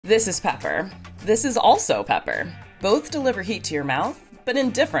This is pepper. This is also pepper. Both deliver heat to your mouth, but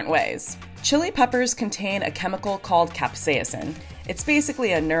in different ways. Chili peppers contain a chemical called capsaicin. It's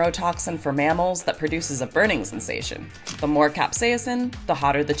basically a neurotoxin for mammals that produces a burning sensation. The more capsaicin, the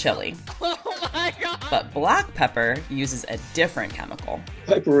hotter the chili. Oh my God! But black pepper uses a different chemical.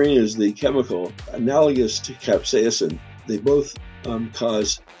 Piperine is the chemical analogous to capsaicin. They both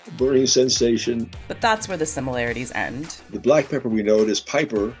cause burning sensation. But that's where the similarities end. The black pepper we know it as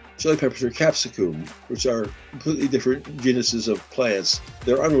piper. Chili peppers are capsicum, which are completely different genuses of plants.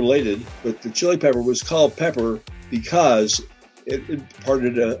 They're unrelated, but the chili pepper was called pepper because it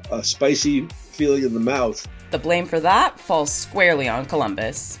imparted a spicy feeling in the mouth. The blame for that falls squarely on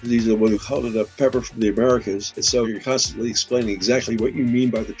Columbus. He's the one who called it a pepper from the Americas, and so you're constantly explaining exactly what you mean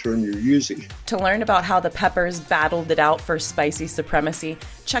by the term you're using. To learn about how the peppers battled it out for spicy supremacy,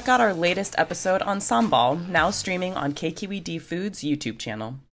 check out our latest episode on sambal, now streaming on KQED Foods' YouTube channel.